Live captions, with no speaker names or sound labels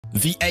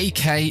The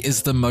AK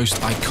is the most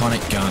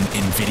iconic gun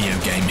in video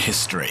game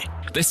history.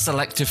 This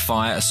selective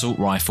fire assault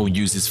rifle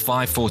uses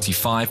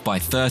 545 by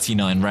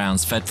 39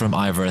 rounds fed from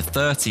either a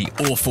 30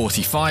 or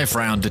 45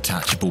 round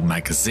detachable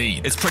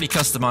magazine. It's pretty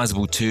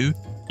customizable too.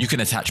 You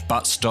can attach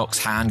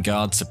buttstocks,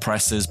 handguards,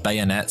 suppressors,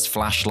 bayonets,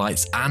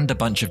 flashlights, and a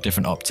bunch of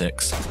different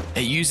optics.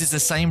 It uses the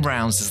same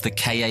rounds as the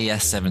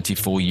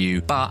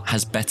KAS-74U, but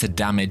has better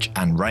damage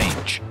and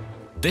range.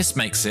 This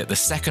makes it the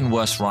second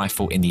worst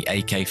rifle in the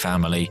AK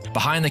family,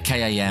 behind the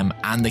KAM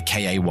and the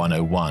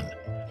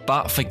KA-101.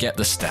 But forget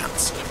the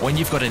stats. When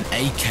you've got an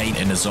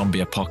AK in a zombie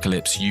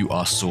apocalypse, you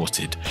are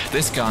sorted.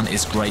 This gun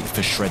is great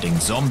for shredding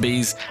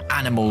zombies,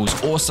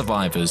 animals, or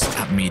survivors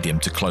at medium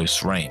to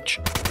close range.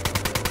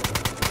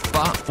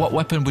 But what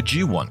weapon would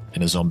you want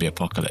in a zombie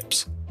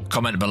apocalypse?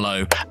 Comment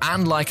below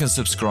and like and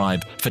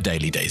subscribe for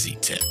daily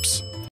DayZ tips.